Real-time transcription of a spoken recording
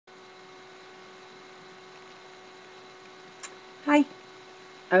Hi.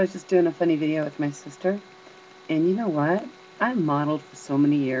 I was just doing a funny video with my sister, and you know what? I modeled for so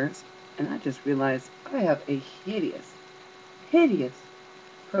many years, and I just realized I have a hideous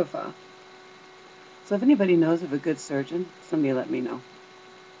profile. So if anybody knows of a good surgeon, somebody let me know.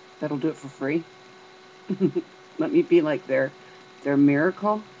 That'll do it for free. Let me be like their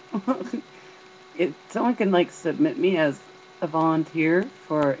miracle. If someone can like submit me as a volunteer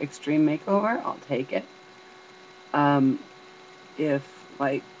for extreme makeover, I'll take it. If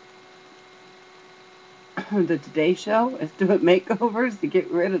like the Today Show is doing makeovers to get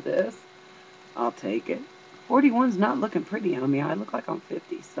rid of this, I'll take it. 41's not looking pretty on me. I look like I'm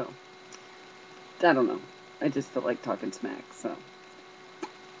 50, so I don't know. I just feel like talking smack, so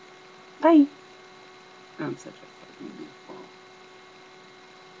bye. I'm such a fucking goofball.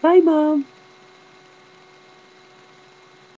 Bye, Mom.